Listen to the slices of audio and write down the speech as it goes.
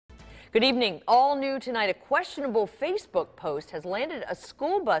Good evening. All new tonight, a questionable Facebook post has landed a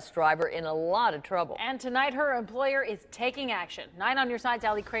school bus driver in a lot of trouble. And tonight, her employer is taking action. 9 on your side's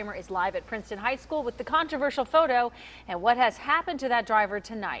Allie Kramer is live at Princeton High School with the controversial photo and what has happened to that driver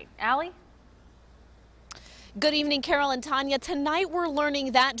tonight. Allie? Good evening, Carol and Tanya. Tonight we're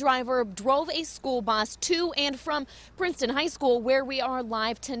learning that driver drove a school bus to and from Princeton High School, where we are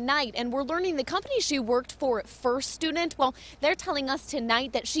live tonight. And we're learning the company she worked for, First Student, well, they're telling us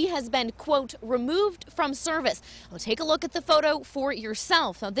tonight that she has been, quote, removed from service. Well, take a look at the photo for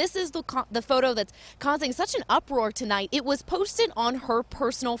yourself. Now, this is the photo that's causing such an uproar tonight. It was posted on her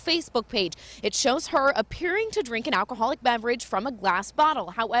personal Facebook page. It shows her appearing to drink an alcoholic beverage from a glass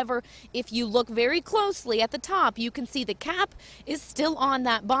bottle. However, if you look very closely at the top, you can see the cap is still on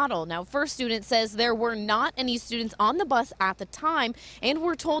that bottle. Now, First Student says there were not any students on the bus at the time, and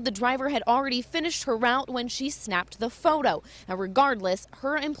we're told the driver had already finished her route when she snapped the photo. Now, regardless,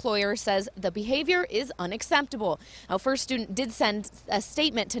 her employer says the behavior is unacceptable. Now, First Student did send a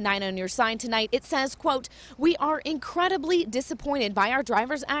statement to 9 on your side tonight. It says, quote, "We are incredibly disappointed by our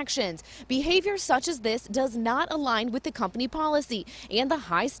driver's actions. Behavior such as this does not align with the company policy and the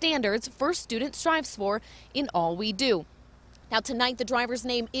high standards First Student strives for in all we do." Now, tonight, the driver's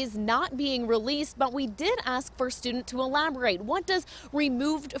name is not being released, but we did ask First Student to elaborate. What does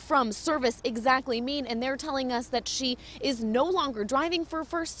removed from service exactly mean? And they're telling us that she is no longer driving for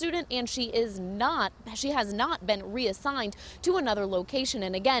First Student, and she has not been reassigned to another location.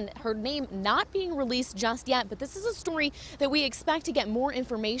 And again, her name not being released just yet, but this is a story that we expect to get more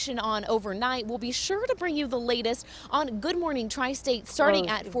information on overnight. We'll be sure to bring you the latest on Good Morning Tri-State starting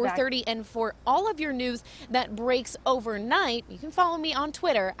at 4:30, and for all of your news that breaks overnight, you can follow me on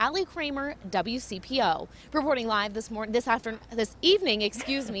Twitter, Allie Kramer, WCPO. Reporting live this evening,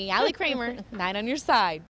 Allie Kramer, 9 on your side.